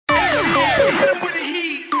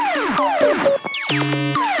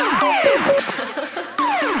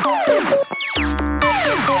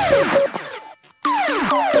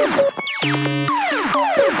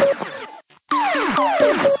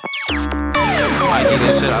Mikey,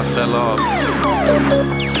 they said I fell off.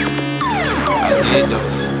 I did though.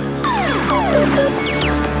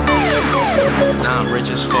 Now I'm rich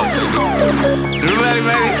as fuck, baby. You ready,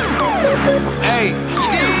 baby? Hey,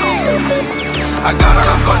 I got on,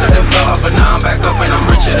 I fucked up and fell off, but now I'm back up and I'm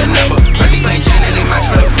richer than ever. Presi playing Jen and they match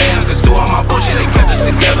for the fans, cause through all my bullshit they kept us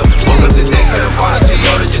together. Woke up today, could've bought a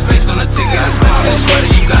Toyota just based on the ticket I spent on this sweater,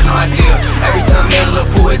 you got no idea. Every time me and Lil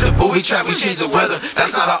Pooh hit the booby trap, we change the weather.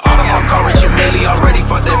 That's not an Audemars car, Richard Mille. Already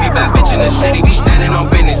fucked every bad bitch in the city, we standing on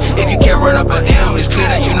business. If you can't run up an M, it's clear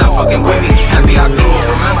that you not fucking with me. Happy I grew up,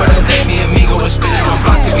 remember the day me and Migo was spinning on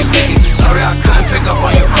spots if we busy. Sorry I couldn't pick up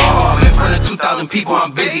on your call, I'm in front of 2,000 people, I'm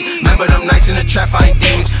busy. Remember them nights in the trap, I ain't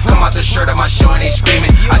demons. Come out the shirt of my show and they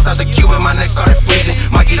screaming. I saw the cube and my neck started freezing.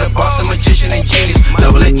 Mikey the boss, the magician and genius.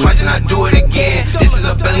 Double it twice and I do it again. This is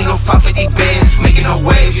a Bentley, no 550 bands. Making no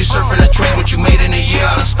waves, you surfing the trains. What you made in a year,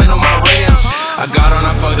 I done spent on my rims. I got on,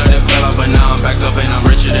 I fucked up and fell off, but now I'm back up and I'm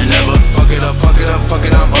richer than ever. Fuck it up, fuck it up, fuck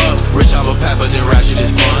it, I'm up. Rich off a pad, but then rash it is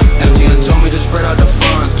fun. MTN told me to spread out the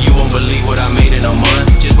funds. You won't believe what I made in a month.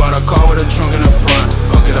 Just bought a car with a trunk in the front.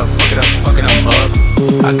 Fuck it up, fuck it up, fuck it, I'm up.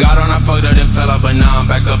 I got on, I fucked up and fell off, but now I'm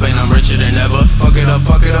back up and I'm richer than ever. Fuck it up,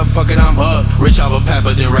 fuck it up, fuck it, I'm up. Rich off a pad,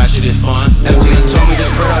 but then rash it is fun. MTN told me to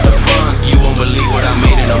spread out the funds. You won't believe what I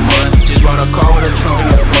made in a month. Just bought a car with a trunk in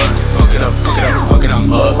the front. Fuck it up, fuck it up, fuck it,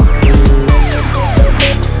 I'm up.